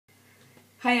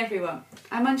Hi everyone,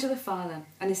 I'm Angela Farland,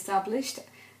 an established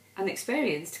and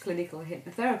experienced clinical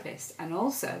hypnotherapist and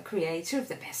also creator of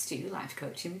the Best You Life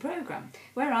Coaching Programme,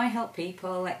 where I help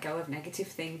people let go of negative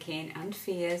thinking and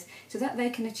fears so that they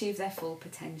can achieve their full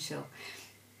potential,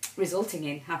 resulting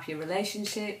in happier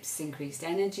relationships, increased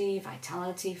energy,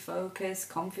 vitality, focus,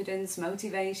 confidence,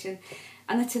 motivation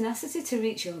and the tenacity to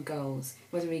reach your goals,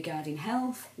 whether regarding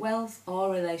health, wealth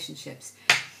or relationships.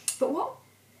 But what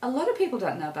a lot of people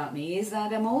don't know about me is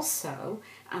that I'm also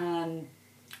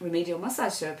remedial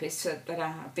massage therapist that I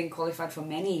have been qualified for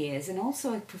many years, and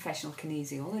also a professional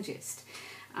kinesiologist.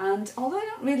 And although I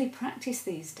don't really practice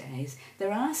these days,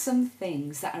 there are some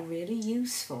things that are really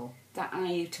useful that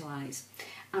I utilise.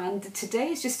 And today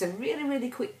is just a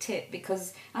really quick tip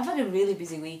because I've had a really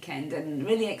busy weekend and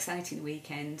really exciting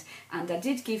weekend, and I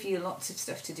did give you lots of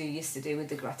stuff to do yesterday with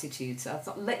the gratitude, so I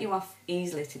thought I'd let you off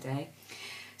easily today.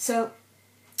 So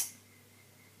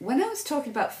when I was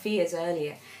talking about fears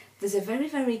earlier, there's a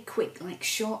very quick,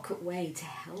 shortcut way to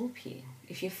help you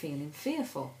if you're feeling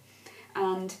fearful.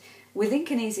 And within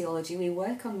kinesiology, we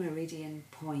work on meridian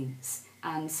points.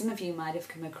 And some of you might have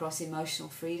come across emotional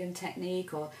freedom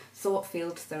technique or thought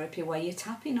field therapy, where you're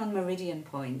tapping on meridian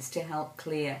points to help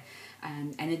clear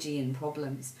energy and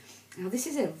problems. Now, this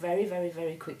is a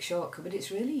very quick shortcut, but it's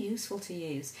really useful to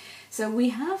use. So we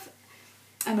have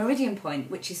a meridian point,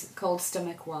 which is called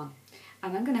stomach 1.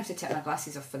 And I'm going to have to take my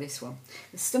glasses off for this one.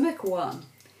 The stomach 1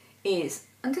 is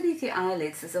underneath your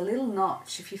eyelids. There's a little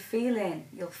notch. If you feel in,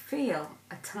 you'll feel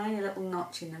a tiny little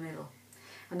notch in the middle.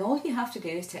 And all you have to do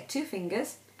is take 2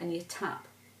 fingers and you tap.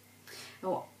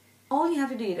 Now, all you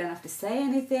have to do, you don't have to say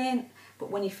anything,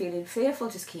 but when you're feeling fearful,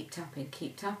 just keep tapping,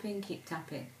 keep tapping, keep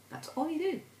tapping. That's all you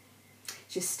do.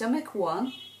 It's your stomach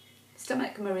 1,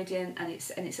 stomach meridian, and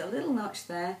it's a little notch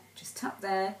there. Just tap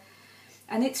there.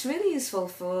 And it's really useful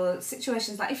for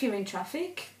situations like if you're in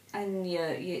traffic and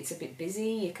it's a bit busy,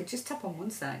 you could just tap on one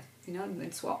side,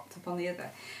 and swap, tap on the other.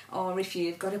 Or if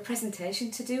you've got a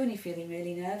presentation to do and you're feeling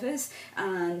really nervous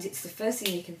and it's the first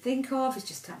thing you can think of is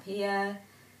just tap here,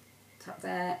 tap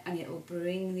there, and it will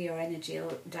bring your energy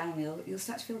down. You'll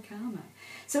start to feel calmer.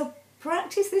 So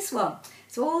practice this one.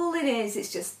 So all it is,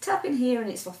 it's just tapping here, and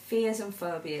it's for fears and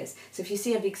phobias. So if you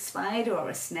see a big spider or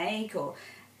a snake or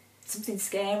something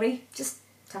scary, just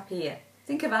tap here.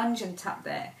 Think of Ange and tap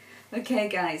there. Okay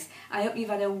guys, I hope you've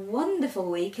had a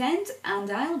wonderful weekend, and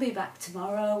I'll be back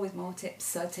tomorrow with more tips.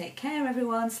 So take care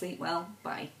everyone, sleep well,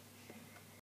 bye.